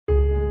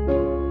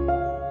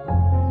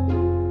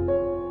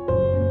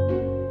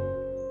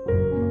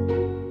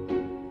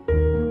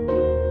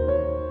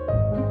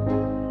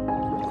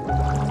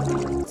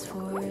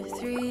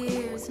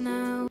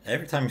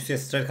time you see a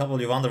straight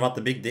couple, you wonder what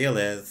the big deal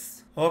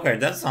is. Okay,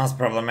 that sounds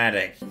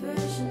problematic.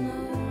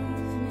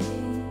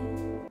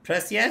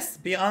 Press yes,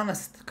 be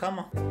honest, come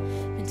on.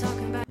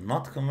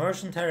 Not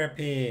conversion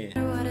therapy.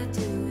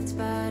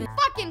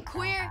 Fucking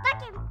queer!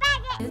 Fucking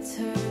faggot! It's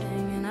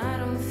hurting and I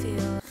don't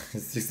feel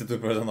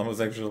 62%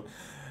 homosexual.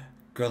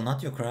 Girl,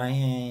 not you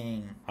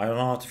crying. I don't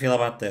know how to feel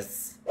about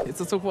this. It's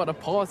to talk about a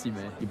party,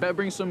 man. You better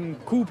bring some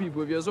cool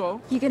people with you as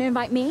well. You gonna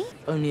invite me?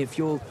 Only if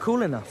you're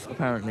cool enough,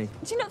 apparently.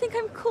 Do you not think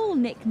I'm cool,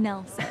 Nick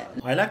Nelson?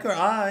 I like your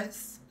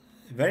eyes.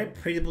 Very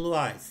pretty blue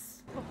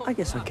eyes. I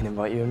guess I can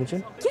invite you,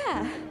 Imogen.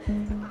 Yeah.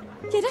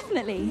 Yeah,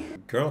 definitely.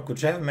 Girl,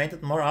 could you have made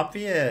it more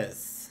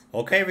obvious?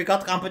 Okay, we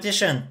got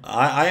competition.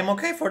 I am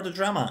okay for the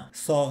drama.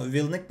 So,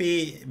 will Nick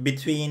be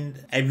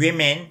between a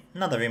woman,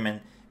 not a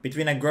woman,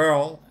 between a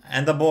girl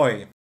and a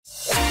boy?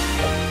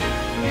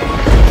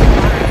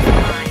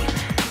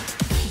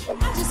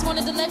 I just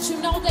wanted to let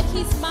you know that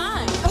he's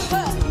mine.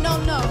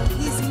 No,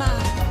 he's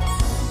mine.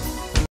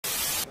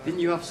 Didn't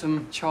you have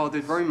some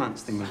childhood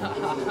romance thing with him?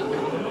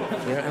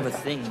 We don't have a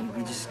thing.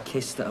 We just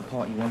kissed at a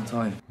party one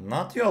time.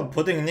 Not you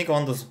putting Nick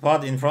on the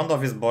spot in front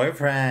of his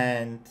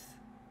boyfriend.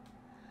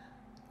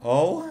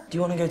 Oh? Do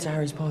you want to go to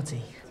Harry's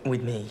party?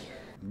 With me?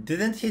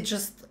 Didn't he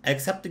just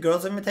accept the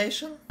girl's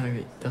invitation? No,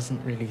 it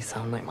doesn't really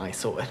sound like my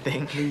sort of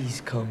thing.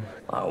 Please come.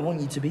 I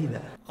want you to be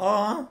there.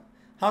 Oh,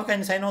 how can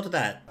you say no to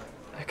that?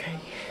 Okay.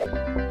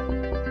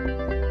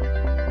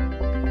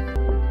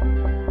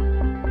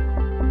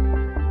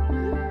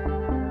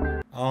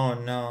 Oh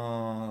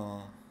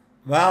no.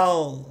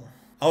 Well,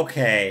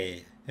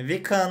 okay.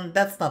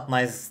 That's not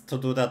nice to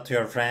do that to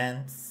your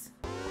friends.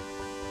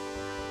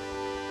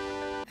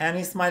 And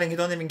he's smiling, he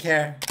don't even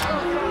care.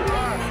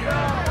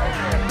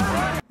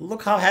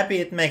 Look how happy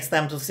it makes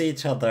them to see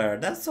each other.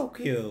 That's so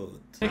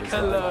cute.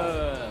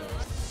 Nicola.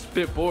 It's a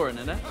bit boring,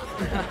 isn't it?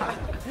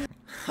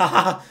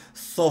 Haha,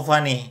 so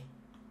funny.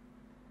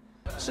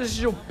 This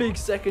is your big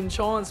second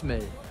chance,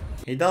 mate.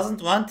 He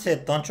doesn't want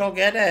it, don't you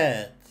get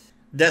it?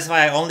 That's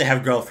why I only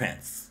have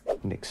girlfriends.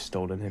 Nick's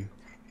stolen him.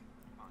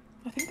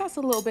 I think that's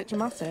a little bit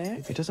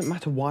dramatic. It doesn't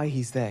matter why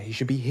he's there. He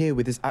should be here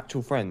with his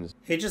actual friends.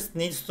 He just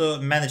needs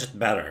to manage it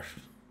better.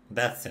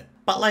 That's it.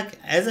 But like,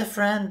 as a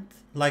friend,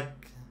 like,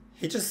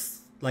 he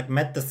just like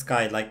met this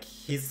guy, like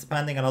he's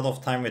spending a lot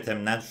of time with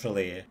him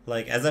naturally.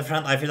 Like, as a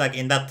friend, I feel like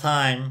in that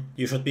time,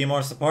 you should be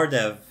more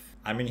supportive.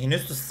 I mean, he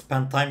needs to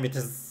spend time with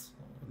this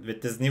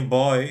new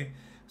boy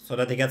so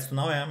that he gets to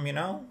know him, you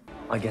know?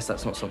 I guess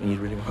that's not something you'd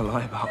really want to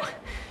lie about.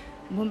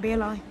 Wouldn't be a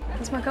lie.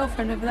 That's my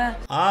girlfriend over there.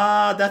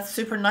 Ah, that's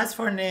super nice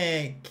for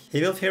Nick.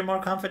 He will feel more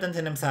confident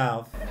in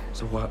himself.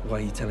 So why are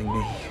you telling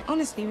me?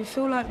 Honestly, we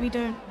feel like we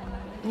don't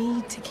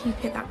need to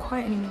keep it that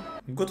quiet anymore.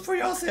 Good for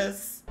you,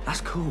 sis. That's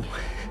cool.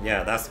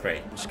 Yeah, that's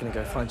great. I'm just gonna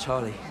go find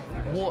Charlie.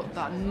 What,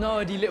 that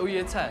nerdy little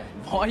year 10?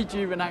 Why'd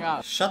you even hang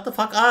out? Shut the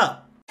fuck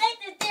up. Take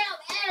this damn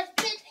ass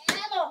bitch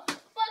Emma.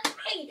 Fuck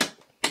me.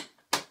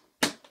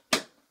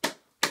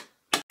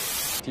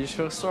 Do you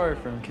feel sorry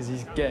for him because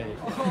he's gay?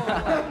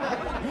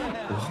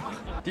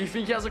 What? Do you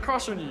think he has a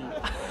crush on you?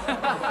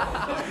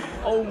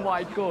 Oh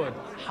my god,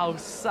 how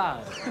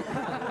sad.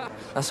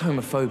 That's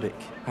homophobic,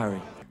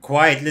 Harry.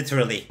 Quite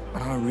literally.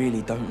 And I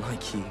really don't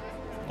like you.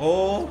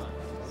 Oh.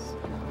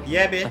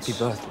 Yeah, bitch. Happy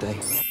birthday.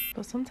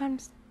 But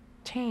sometimes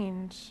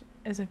change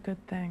is a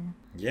good thing.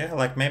 Yeah,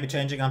 like maybe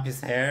changing up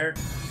his hair.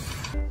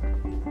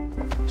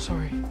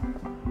 Sorry.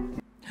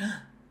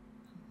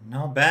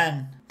 No,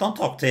 Ben. Don't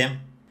talk to him.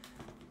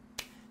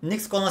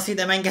 Nick's gonna see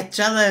them and get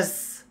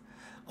jealous.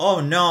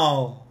 Oh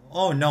no.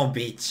 Oh no,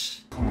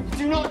 bitch.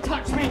 Do not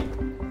touch me!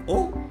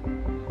 Oh.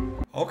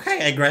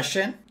 Okay,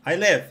 aggression. I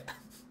live.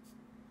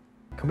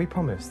 Can we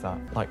promise that,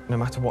 like, no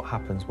matter what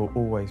happens, we'll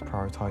always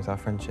prioritize our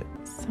friendship?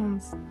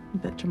 Sounds a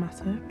bit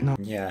dramatic. No.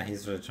 Yeah,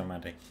 he's really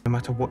dramatic. No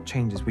matter what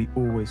changes, we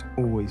always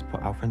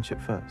put our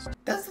friendship first.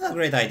 That's not a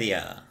great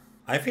idea.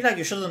 I feel like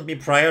you shouldn't be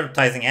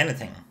prioritizing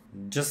anything.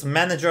 Just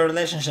manage your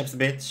relationships,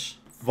 bitch.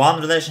 One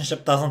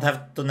relationship doesn't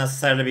have to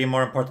necessarily be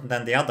more important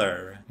than the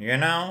other, you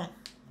know?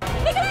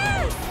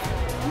 Nicholas!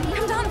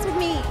 Come dance with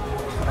me.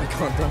 I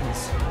can't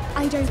dance.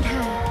 I don't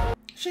care.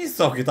 She's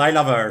so cute, I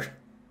love her.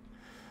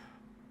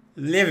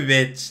 Live,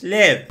 bitch,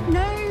 live.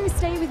 No,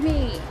 stay with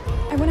me.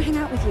 I want to hang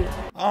out with you.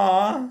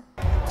 Aww.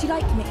 Do you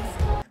like me?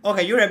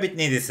 Okay, you're a bit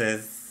needy,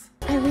 sis.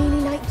 I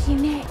really like you,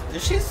 Nick.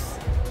 She's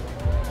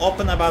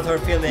open about her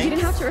feelings. You don't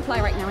have to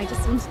reply right now. I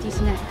just wanted you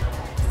to know.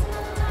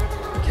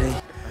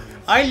 Okay.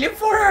 I live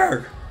for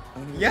her.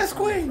 Yes,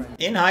 queen.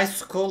 In high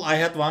school, I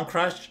had one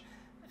crush.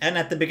 And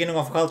at the beginning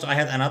of college, I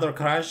had another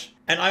crush.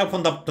 And I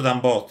opened up to them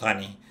both,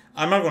 honey.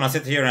 I'm not gonna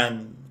sit here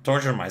and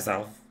torture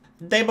myself.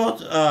 They both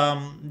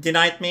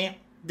denied me.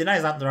 Deny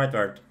is not the right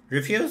word.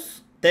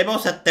 Refuse? They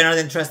both said they're not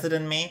interested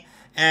in me.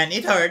 And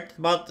it hurt,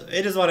 but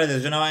it is what it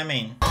is, you know what I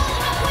mean?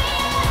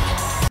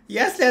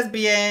 Yes,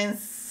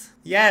 lesbians!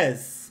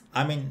 Yes!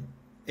 I mean,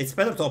 it's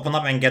better to open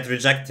up and get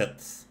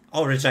rejected.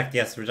 Oh, reject,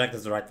 yes, reject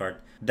is the right word.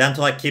 Than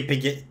to like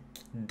keeping it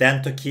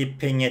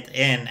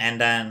in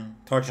and then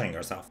torturing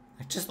yourself.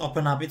 Like, just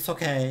open up, it's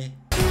okay.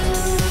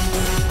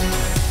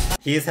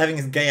 He is having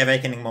his gay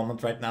awakening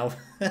moment right now.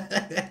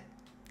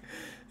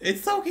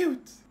 It's so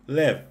cute.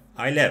 Live.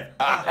 I live.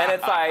 And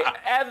it's like,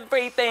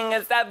 everything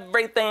is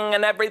everything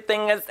and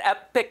everything is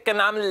epic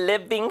and I'm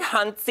living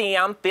hunty.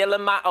 I'm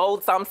feeling my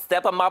oats, I'm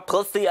stepping my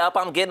pussy up,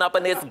 I'm getting up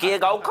in this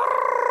gig. Oh,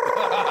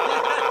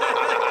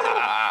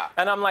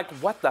 and I'm like,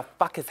 what the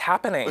fuck is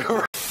happening?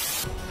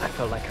 I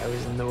felt like I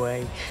was in the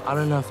way. I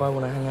don't know if I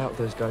want to hang out with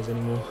those guys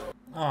anymore.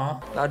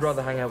 Aww. I'd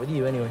rather hang out with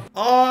you anyway.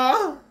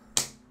 Aww.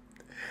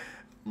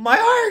 My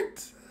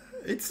heart.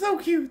 It's so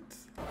cute.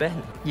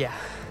 Ben? Yeah.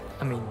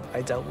 I mean,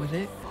 I dealt with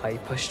it. I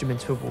pushed him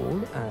into a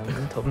wall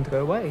and told him to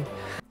go away.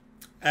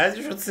 As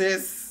you should,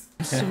 sis.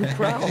 I'm so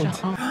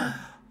proud.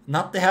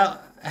 Not the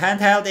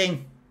hand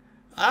holding.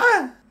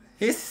 Ah,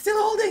 he's still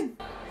holding.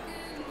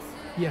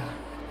 Yeah.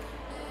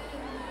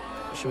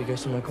 Should we go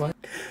somewhere quiet?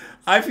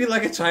 I feel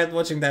like a child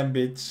watching them,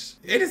 bitch.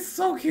 It is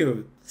so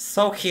cute.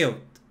 So cute.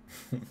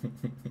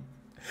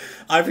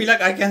 I feel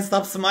like I can't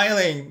stop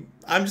smiling.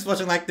 I'm just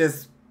watching like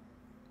this.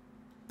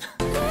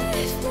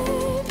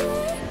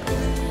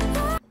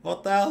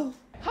 What the hell?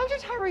 How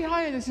did Harry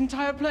hire this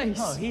entire place?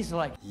 Oh, he's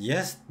like...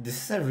 Yes, this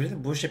is a really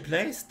bushy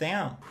place.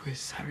 Damn.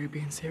 Was Harry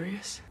being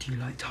serious? Do you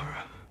like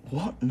Tara?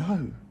 What?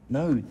 No.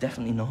 No,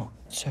 definitely not.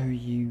 So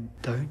you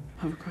don't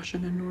have a crush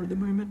on Eleanor at the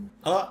moment?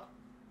 Oh.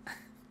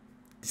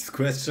 These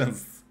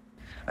questions.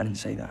 I didn't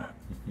say that.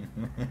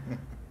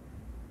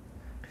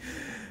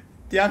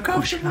 The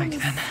uncomfortable. What's she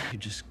like then? You're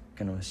just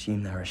gonna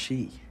assume they're a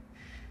she.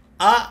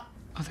 Ah.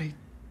 Are they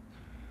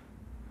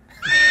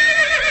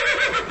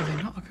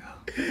not a girl?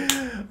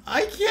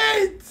 I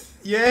can't.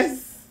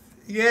 Yes.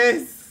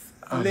 Yes.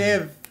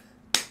 Live.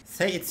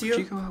 Say it's you. Did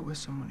you go out with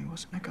someone who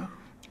wasn't a girl?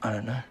 I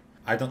don't know.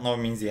 I don't know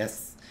means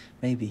yes.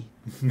 Maybe.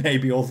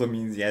 Maybe also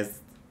means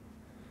yes.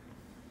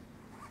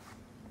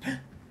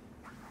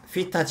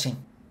 Feet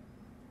touching.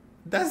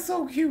 That's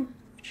so cute.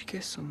 Would you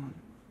kiss someone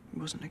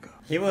who wasn't a girl?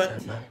 He would. I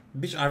don't know.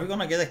 Bitch, are we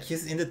gonna get a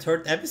kiss in the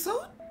 3rd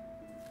episode?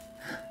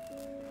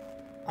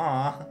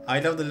 Aw, I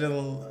love the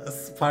little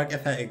spark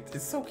effect.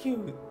 It's so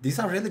cute. These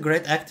are really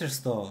great actors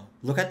though.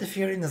 Look at the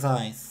fear in his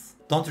eyes.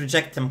 Don't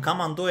reject him.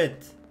 Come on, do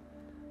it.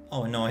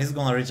 Oh no, he's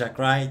gonna reject,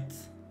 right?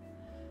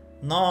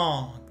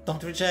 No,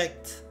 don't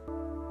reject.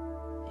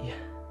 Yeah.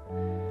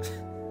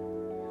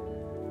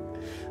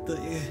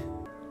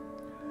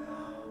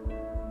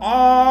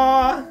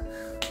 Aww.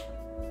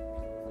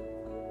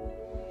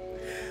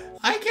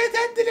 I can't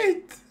handle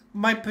it.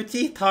 My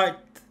petite heart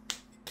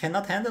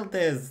cannot handle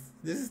this.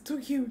 This is too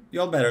cute.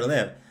 Y'all better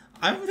live.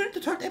 I'm in the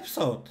 3rd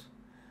episode.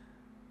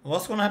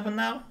 What's gonna happen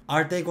now?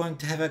 Are they going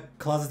to have a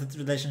closeted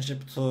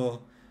relationship too?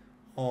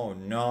 Oh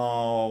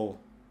no.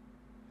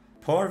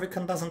 Poor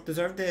Wiccan doesn't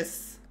deserve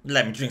this.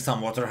 Let me drink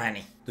some water,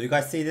 honey. Do you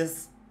guys see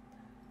this?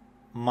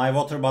 My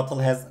water bottle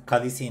has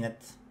Khaleesi in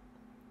it.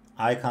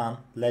 Icon,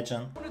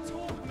 legend.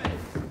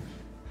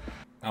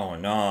 Oh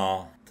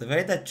no. The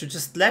way that you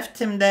just left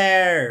him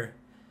there.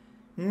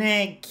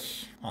 Nick.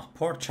 Oh,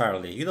 poor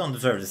Charlie. You don't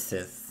deserve this,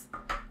 sis.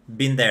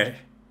 Been there.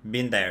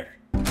 Been there.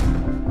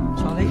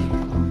 Charlie?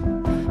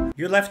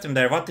 You left him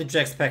there. What did you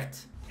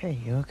expect? Hey,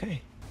 you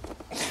okay?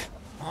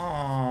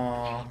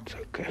 Oh. It's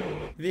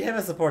okay. We have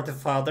a supportive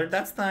father.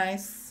 That's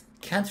nice.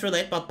 Can't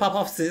relate, but pop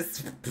off,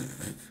 sis.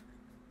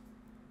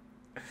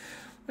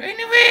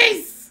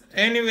 Anyways.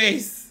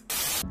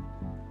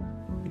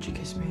 Would you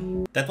kiss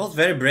me? That was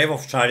very brave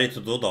of Charlie to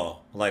do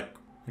though. Like,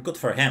 good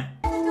for him.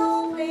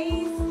 Door,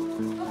 please.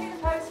 Look at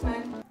the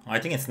postman. I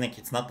think it's Nick.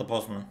 It's not the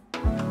postman.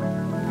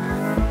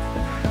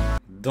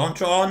 Don't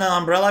you own an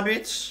umbrella,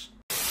 bitch?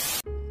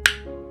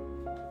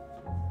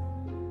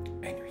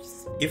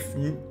 Anyways, if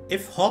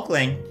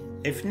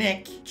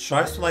Nick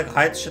tries to like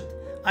hide shit,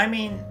 I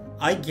mean,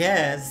 I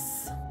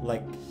guess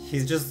like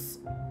he's just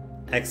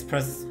he's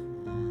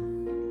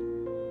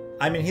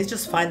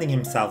just finding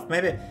himself.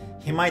 Maybe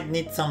he might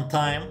need some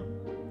time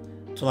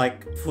to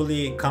like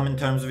fully come in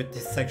terms with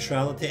his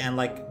sexuality and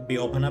like be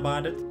open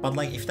about it. But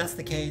like if that's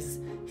the case,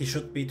 he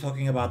should be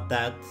talking about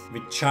that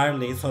with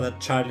Charlie so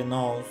that Charlie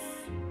knows.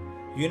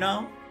 You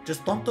know?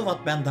 Just don't do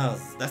what Ben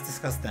does. That's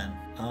disgusting.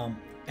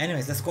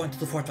 Anyways, let's go into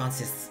the 4th one,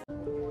 sis.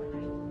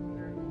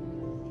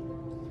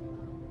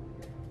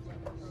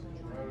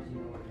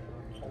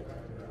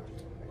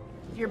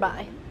 You're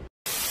by.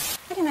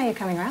 I didn't know you were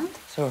coming round.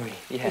 Sorry,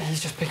 yeah. He's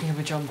just picking up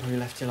a jumper we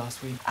left you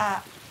last week.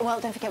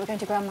 Well, don't forget we're going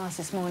to Grandma's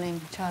this morning,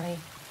 Charlie.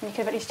 You could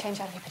have at least changed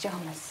out of your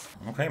pyjamas.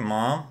 Okay,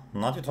 Mom.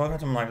 Not you talking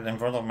to me like that in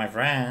front of my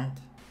friend.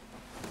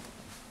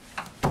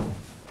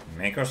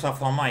 Make yourself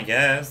home, I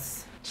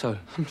guess. So,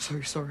 I'm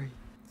so sorry.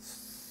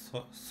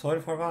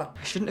 Sorry for what?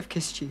 I shouldn't have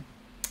kissed you.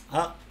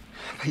 Ah.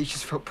 But you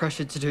just felt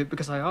pressured to do it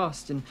because I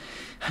asked, and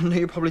I know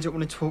you probably don't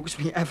want to talk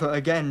to me ever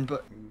again,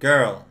 but...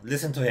 Girl,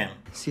 listen to him.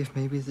 See if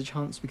maybe there's a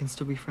chance we can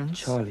still be friends.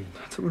 Charlie.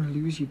 I don't want to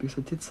lose you because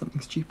I did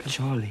something stupid.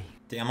 Charlie.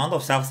 The amount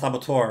of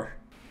self-saboteur.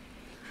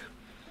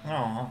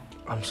 Aww.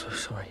 I'm so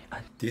sorry.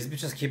 These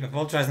bitches keep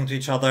apologizing to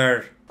each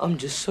other. I'm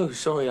just so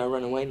sorry I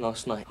ran away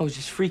last night. I was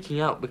just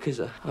freaking out because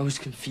I was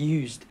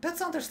confused.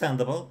 That's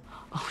understandable.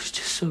 I was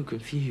just so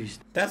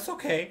confused. That's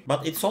okay.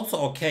 But it's also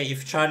okay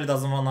if Charlie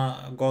doesn't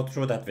wanna go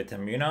through that with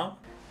him, you know?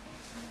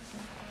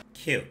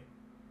 Cute.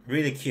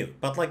 Really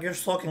cute. But like, you're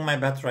soaking my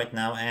butt right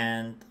now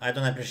and I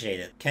don't appreciate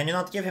it. Can you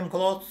not give him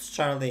clothes,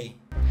 Charlie?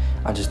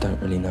 I just don't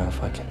really know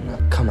if I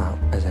can come out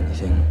as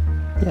anything.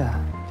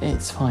 Yeah,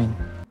 it's fine.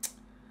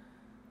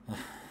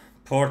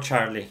 Poor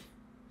Charlie.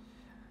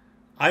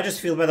 I just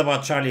feel bad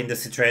about Charlie in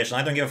this situation.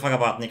 I don't give a fuck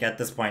about Nick at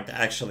this point,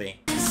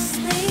 actually.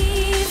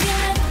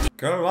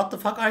 Girl, what the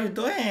fuck are you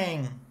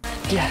doing?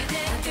 Yeah.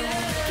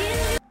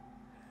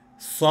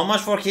 So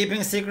much for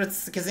keeping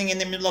secrets, kissing in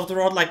the middle of the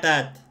road like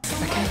that.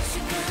 Okay.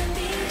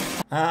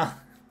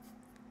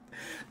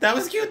 That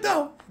was cute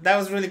though. That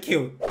was really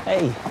cute.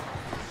 Hey.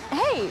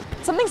 Hey,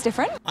 something's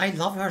different. I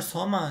love her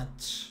so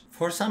much.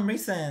 For some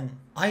reason.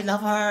 I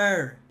love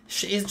her.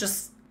 She is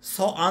just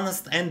so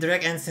honest and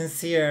direct and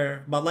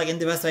sincere, but like in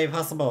the best way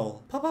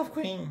possible. Pop-up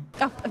queen.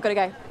 Oh, I've got to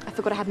go. I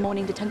forgot I had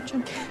morning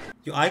detention.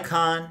 You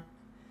icon.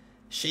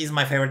 She is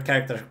my favorite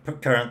character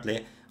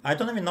currently. I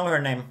don't even know her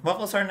name. What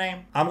was her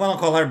name? I'm gonna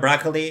call her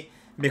Broccoli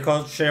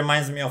because she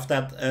reminds me of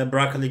that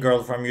broccoli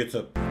girl from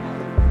YouTube.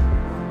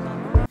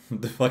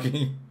 The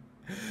fucking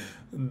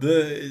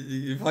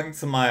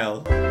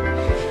smile.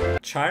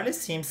 Charlie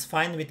seems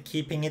fine with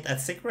keeping it a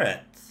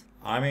secret.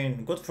 I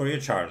mean, good for you,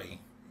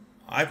 Charlie.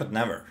 I could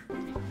never.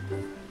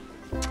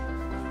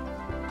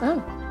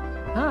 Oh,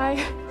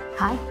 hi.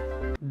 Hi.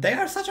 They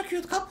are such a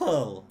cute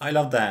couple. I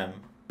love them.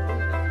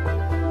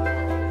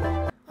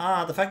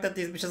 The fact that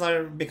these bitches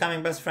are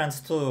becoming best friends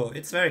too.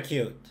 It's very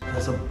cute.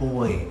 There's a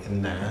boy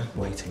in there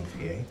waiting for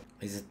you.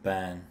 Is it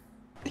Ben?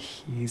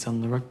 He's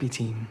on the rugby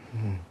team.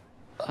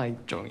 I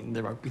joined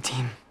the rugby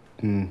team.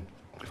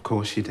 Of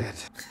course you did.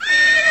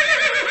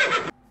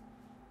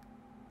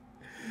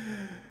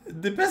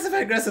 The passive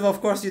aggressive,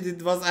 of course you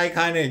did, was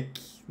iconic.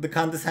 The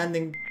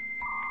condescending.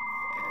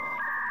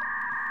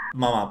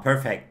 Mama,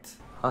 perfect.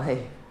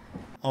 Hi.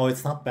 Oh,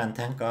 it's not Ben,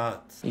 thank God.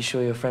 You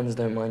sure your friends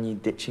don't mind you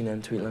ditching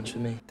them to eat lunch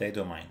with me? They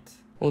do mind.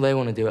 All they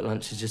want to do at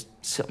lunch is just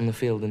sit on the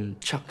field and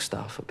chuck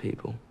stuff at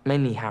people.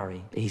 Mainly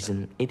Harry. He's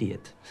an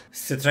idiot.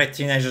 Straight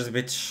teenagers,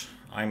 bitch.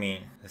 I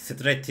mean,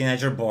 straight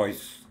teenager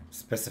boys,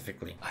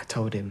 specifically. I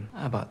told him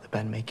about the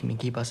Ben making me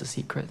keep us a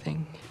secret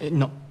thing.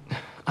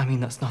 I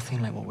mean, that's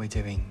nothing like what we're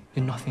doing.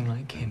 You're nothing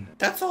like him.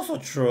 That's also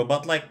true,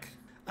 but like,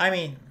 I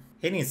mean,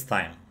 he needs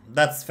time.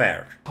 That's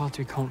fair. Hard to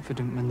be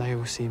confident when they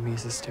all see me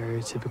as a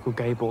stereotypical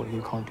gay boy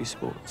who can't do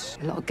sports.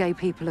 A lot of gay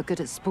people are good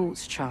at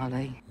sports,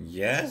 Charlie.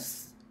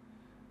 Yes.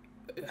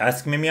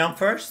 Ask Mimiam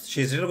first.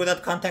 She's really good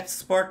at contact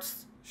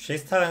sports.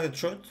 She's telling the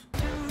truth.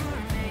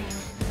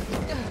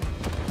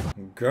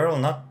 Girl,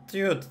 not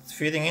you.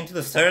 Feeding into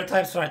the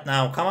stereotypes right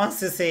now. Come on,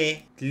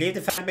 sissy. Leave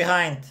the fat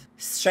behind.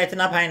 Straighten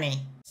up,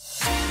 honey.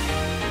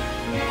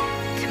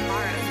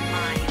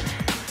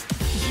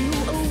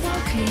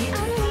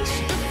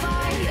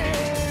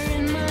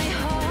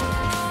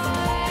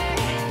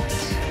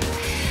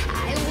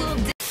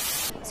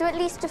 So at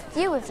least a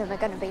few of them are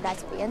going to be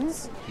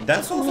lesbians.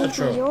 That's also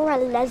true. You're a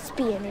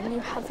lesbian and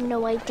you have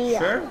no idea.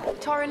 Sure.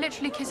 Tara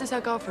literally kisses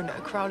her girlfriend at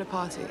a crowded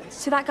party.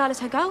 So that girl is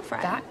her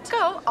girlfriend? That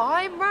girl?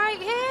 I'm right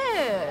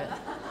here.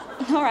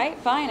 All right,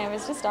 fine. I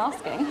was just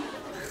asking.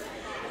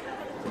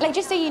 Like,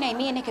 just so you know,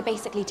 me and Nick are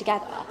basically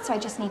together, so I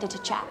just needed to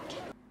check.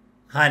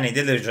 Honey,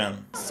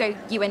 delusion. So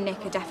you and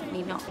Nick are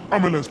definitely not.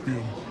 I'm a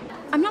lesbian.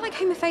 I'm not like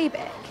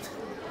homophobic.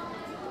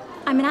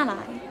 I'm an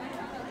ally.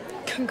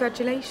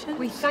 Congratulations.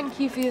 We thank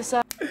you for your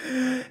service.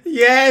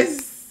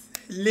 Yes!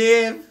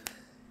 Live,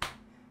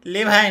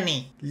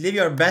 honey. Live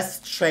your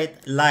best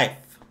straight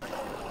life.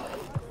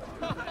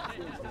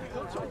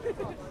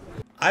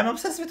 I'm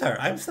obsessed with her.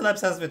 I'm still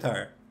obsessed with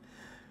her.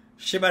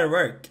 She better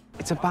work.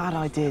 It's a bad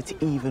idea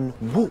to even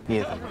walk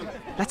near them,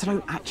 let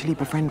alone actually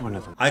befriend one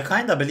of them. I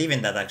kinda believe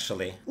in that,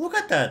 actually. Look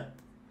at that.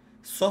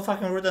 So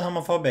fucking rude and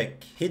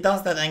homophobic. He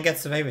does that and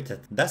gets away with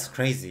it. That's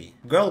crazy.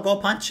 Girl, go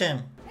punch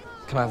him.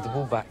 Can I have the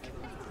ball back?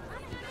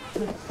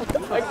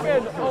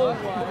 Again, oh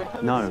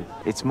my. No,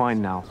 it's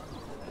mine now.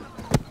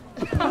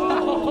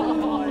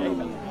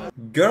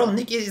 Girl,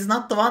 Nick is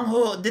not the one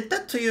who did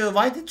that to you.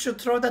 Why did you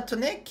throw that to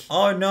Nick?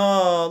 Oh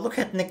no, look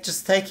at Nick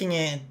just taking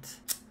it.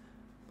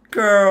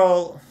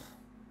 Girl.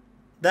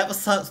 That was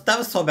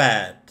so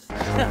bad.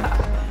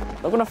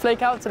 Not gonna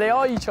flake out today,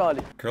 are you,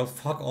 Charlie? Girl,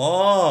 fuck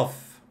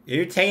off.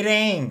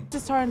 Irritating.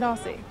 This is Tara and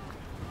Darcy.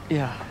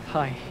 Yeah,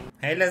 hi.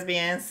 Hey,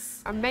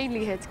 lesbians. I'm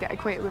mainly here to get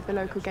acquainted with the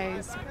local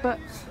gays, but...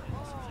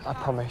 I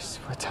promise,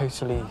 we're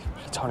totally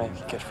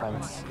platonic good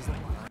friends.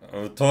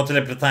 Oh,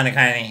 totally platonic,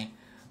 honey.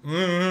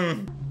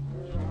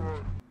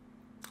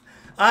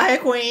 Hey,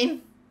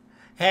 queen.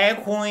 Hey,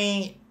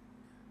 queen.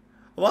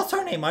 What's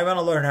her name? I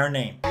wanna learn her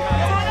name.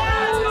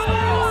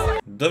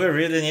 Do we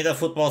really need a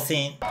football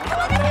scene?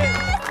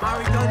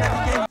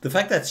 The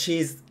fact that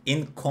she's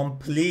in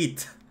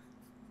complete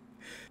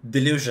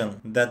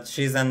delusion that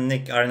she's and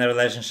Nick are in a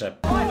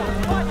relationship.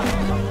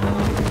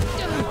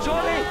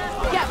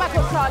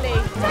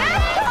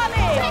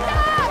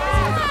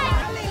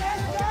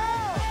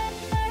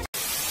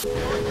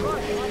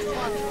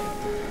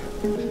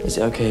 Is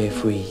it okay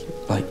if we,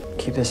 like,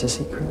 Keep this a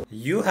secret?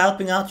 You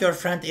helping out your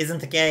friend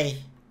isn't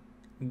gay.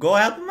 Go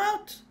help him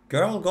out.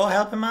 Girl, go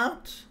help him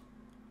out.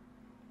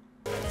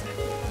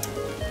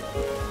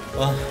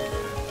 Oh,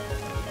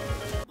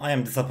 I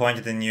am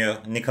disappointed in you,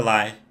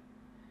 Nikolai.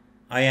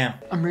 I am.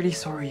 I'm really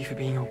sorry for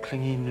being all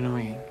clingy and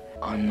annoying.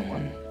 I'm the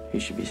one who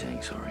should be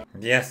saying sorry.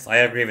 Yes, I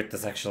agree with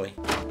this actually.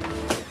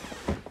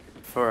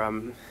 For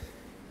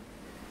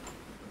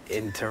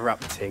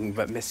interrupting,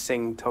 but Miss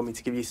Singh told me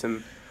to give you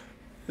some.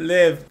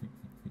 Liv.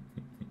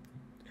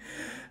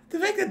 The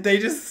fact that they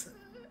just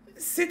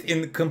sit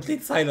in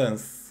complete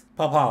silence.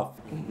 Pop up.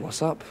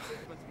 What's up?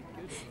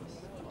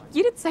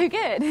 You did so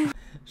good.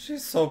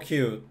 She's so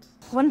cute.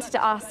 Wanted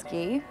to ask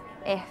you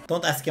if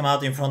Don't ask him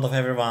out in front of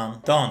everyone.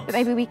 Don't.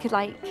 maybe we could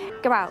like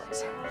go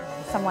out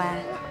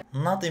somewhere.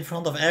 Not in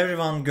front of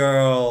everyone,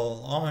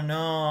 girl. Oh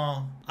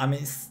no. I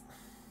mean,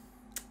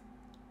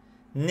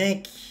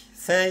 Nick,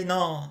 say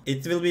no.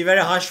 It will be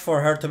very harsh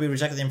for her to be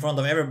rejected in front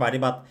of everybody,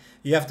 but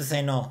you have to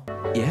say no.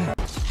 Yeah.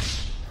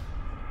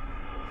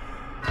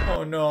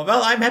 Oh no.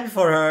 Well, I'm happy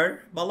for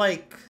her, but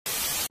like,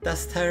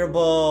 that's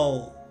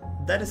terrible.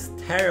 That is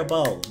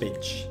terrible,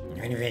 bitch.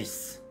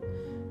 Anyways,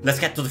 let's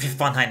get to the fifth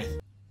one, honey.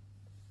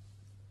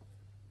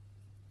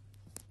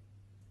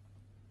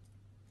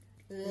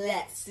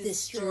 Let's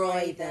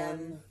destroy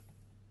them.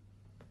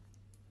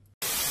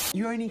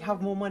 You only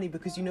have more money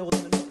because you know what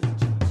the Monopoly.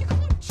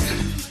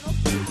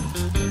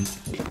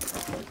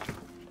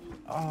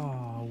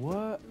 Oh,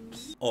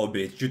 whoops. Oh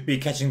bitch, you'd be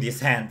catching these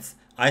hands.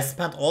 I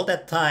spent all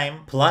that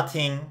time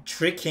plotting,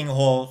 tricking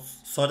hoes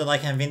so that I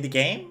can win the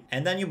game,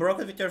 and then you broke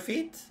it with your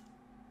feet?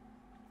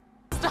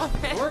 Stop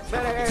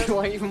it! Do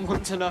I even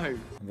want to know?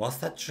 What's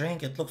that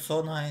drink? It looks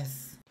so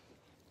nice.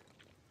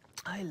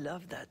 I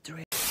love that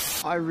drink.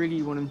 I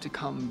really want him to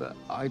come, but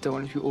I don't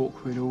want it to be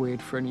awkward or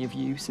weird for any of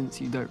you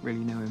since you don't really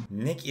know him.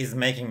 Nick is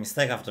making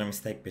mistake after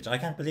mistake, bitch. I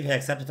can't believe he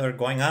accepted her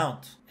going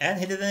out. And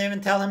he didn't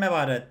even tell him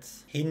about it.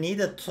 He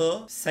needed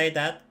to say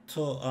that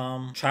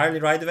to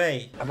Charlie right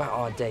away. About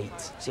our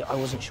date. See, I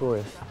wasn't sure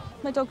if...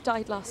 My dog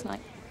died last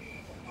night.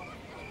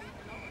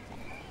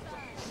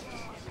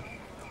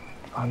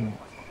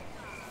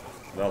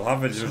 Well, how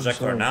would you reject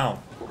her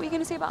now? What were you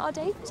going to say about our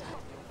date?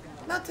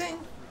 Nothing.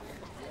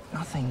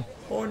 Nothing.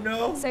 Oh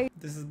no. So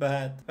this is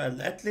bad. Well,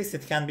 at least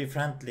it can be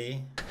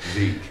friendly.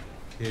 Zeke.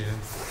 Here.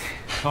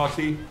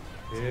 Tati.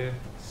 Here.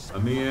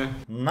 Amir.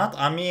 Not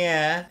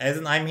Amir, as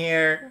in I'm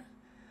here.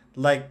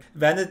 Like,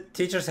 when the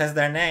teacher says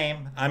their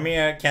name,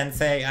 Amir can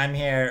say, I'm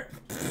here.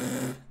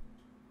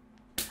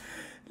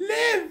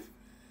 Live!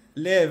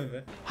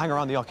 Live. Hang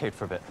around the arcade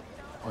for a bit.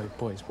 Oh,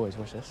 boys,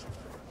 watch this.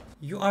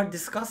 You are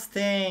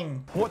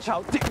disgusting. Watch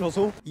out, dick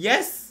nozzle.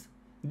 Yes!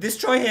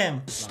 Destroy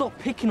him. Stop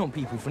picking on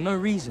people for no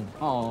reason.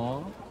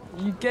 Aw,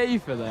 you gay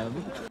for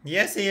them?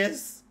 Yes, he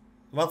is.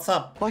 What's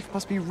up? Life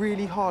must be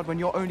really hard when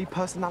your only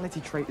personality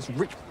trait is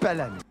rich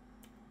bellend.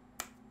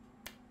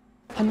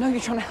 I know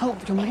you're trying to help,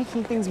 but you're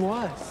making things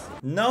worse.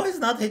 No, he's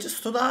not. He just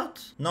stood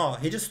out. No,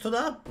 he just stood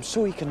up. I'm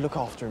sure he can look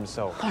after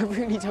himself. I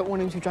really don't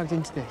want him to be dragged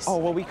into this. Oh,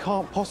 well, we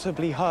can't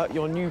possibly hurt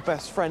your new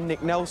best friend,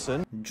 Nick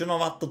Nelson. Do you know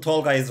what? The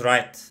tall guy is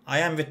right. I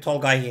am with tall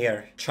guy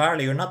here.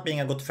 Charlie, you're not being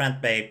a good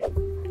friend, babe.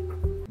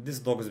 This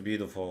dog is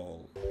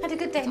beautiful. Had a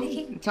good day,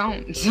 Nikki.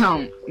 Don't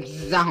do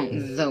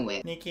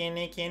it.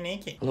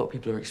 Nikki. A lot of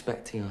people are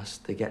expecting us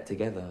to get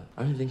together.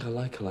 I don't think I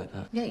like her like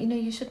that. Yeah, you know,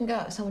 you shouldn't go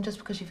out with someone just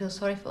because you feel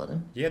sorry for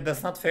them. Yeah,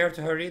 that's not fair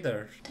to her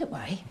either. Don't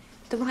worry.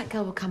 The right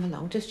girl will come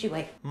along, just you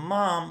wait.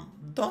 Mom,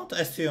 don't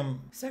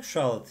assume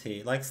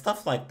sexuality, like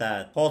stuff like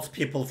that, holds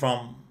people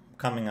from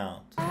coming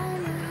out.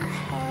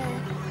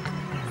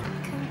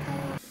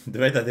 The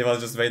way that he was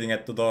just waiting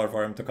at the door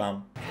for him to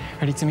come.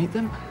 Ready to meet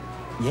them?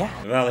 Yeah.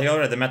 Well, he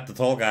already met the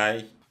tall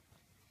guy.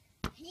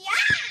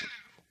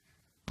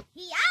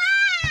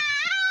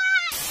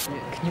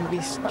 Can you at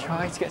least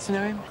try to get to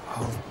know him?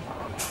 I'll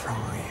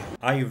try.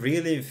 I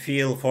really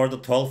feel for the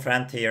tall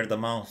friend here the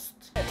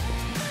most.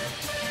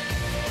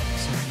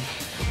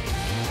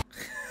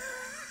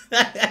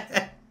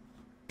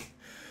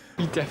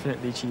 You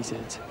definitely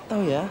cheated.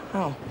 Oh yeah?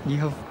 How? You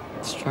have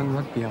strong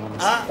rugby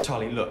arms.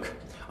 Charlie, look.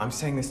 I'm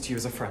saying this to you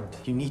as a friend.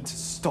 You need to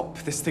stop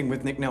this thing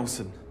with Nick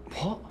Nelson.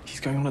 What? He's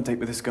going on a date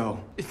with this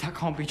girl. That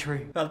can't be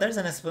true. Well, there's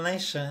an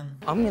explanation.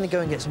 I'm gonna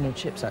go and get some more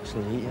chips,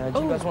 actually. Do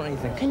you guys want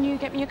anything? Can you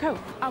get me a Coke?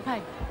 I'll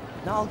pay.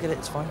 No, I'll get it.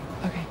 It's fine.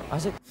 Okay.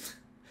 Isaac?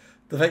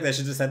 The fact that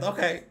she just said,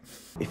 okay.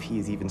 If he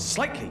is even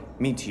slightly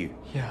mean to you.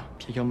 Yeah,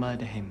 you'll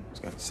murder him. I was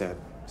going to say,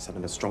 send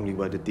him a strongly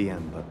worded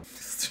DM, but...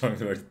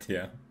 Strongly worded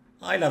DM.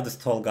 I love this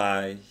tall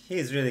guy.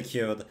 He's really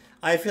cute.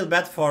 I feel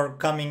bad for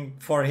coming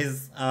for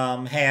his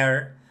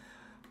hair,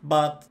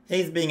 but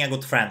he's being a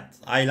good friend.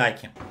 I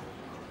like him.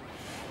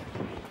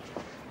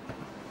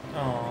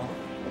 Oh,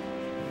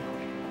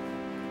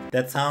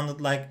 that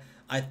sounded like,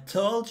 I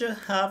told you,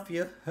 have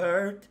you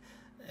heard?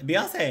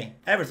 Beyonce.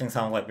 Everything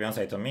sounds like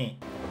Beyonce to me.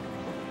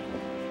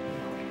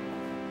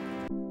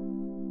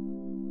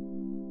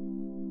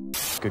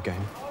 Good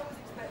game.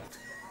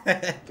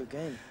 Good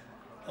game.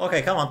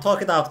 Okay, come on,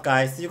 talk it out,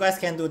 guys. You guys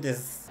can do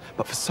this.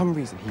 But for some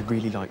reason, he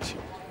really likes you,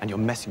 and you're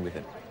messing with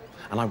him.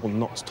 And I will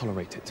not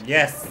tolerate it.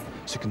 Yes.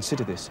 So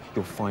consider this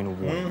your final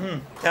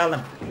warning. Tell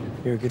him.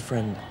 You're a good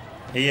friend.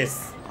 He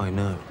is. I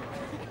know.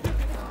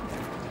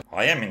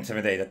 I am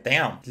intimidated.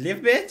 Damn. Live,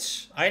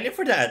 bitch. I live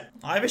for that.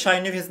 I wish I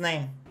knew his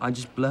name. I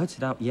just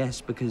blurted out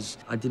yes because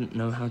I didn't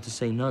know how to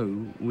say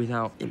no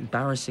without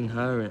embarrassing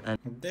her and...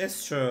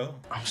 That's true.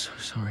 I'm so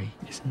sorry.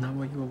 Isn't that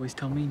what you always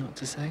tell me not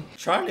to say?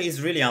 Charlie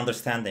is really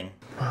understanding.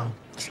 Well,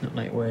 it's not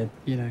like we're,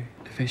 you know,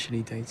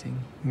 officially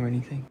dating or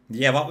anything.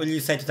 Yeah, what will you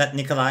say to that,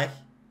 Nikolai?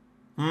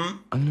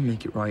 I'm gonna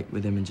make it right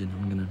with Imogen.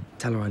 I'm gonna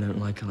tell her I don't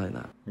like her like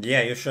that.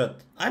 Yeah, you should.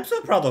 I'm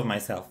so proud of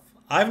myself.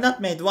 I've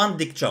not made one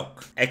dick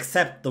joke,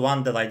 except the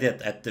one that I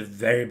did at the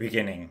very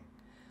beginning.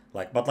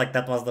 But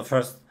that was the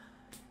first.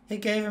 He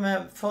gave him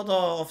a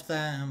photo of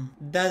them.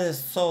 That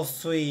is so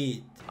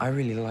sweet. I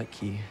really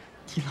like you.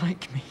 You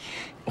like me?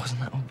 Wasn't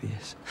that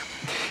obvious?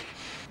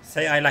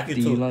 Say I like you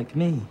too. Do you like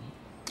me?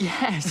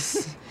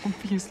 Yes,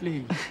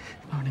 obviously.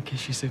 I want to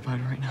kiss you so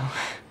bad right now.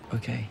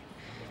 Okay.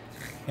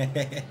 You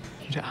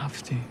don't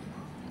have to.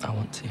 I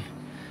want to.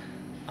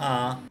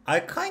 I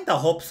kinda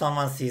hope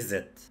someone sees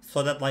it.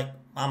 So that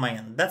oh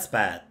man, that's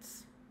bad.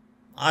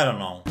 I don't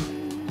know.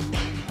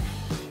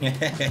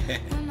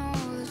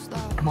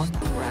 Come on.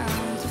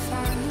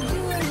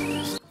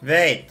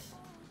 Wait.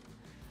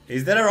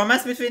 Is there a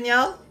romance between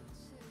y'all?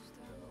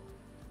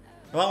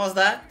 What was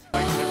that?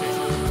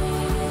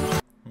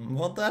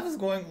 What the F is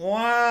going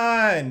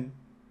on?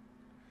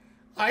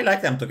 I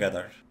like them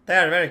together. They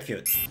are very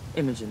cute.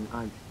 Imogen,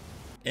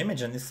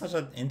 Imogen is such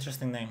an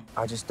interesting name.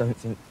 I just don't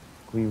think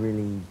we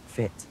really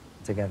fit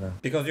together.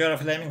 Because you're a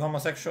flaming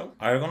homosexual?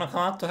 Are you gonna come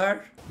out to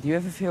her? Do you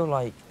ever feel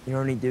like you're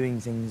only doing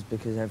things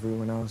because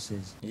everyone else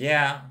is?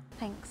 Yeah.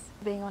 Thanks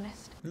for being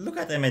honest. Look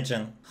at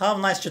Imogen. How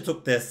nice she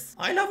took this.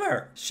 I love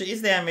her. She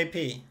is the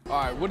MVP.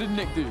 Alright, what did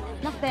Nick do?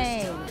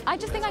 Nothing. I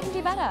just think I can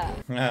do better.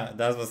 Yeah,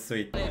 that was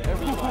sweet.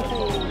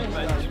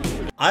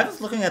 I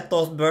was looking at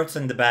those birds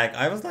in the bag.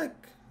 I was like,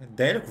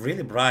 they look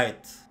really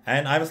bright.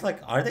 And I was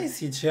like, are they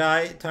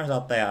CGI? Turns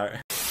out they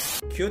are.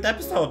 Cute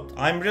episode.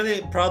 I'm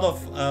really proud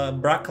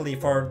of Broccoli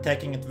for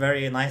taking it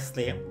very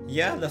nicely.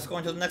 Yeah, let's go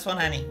into the next one,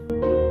 Annie.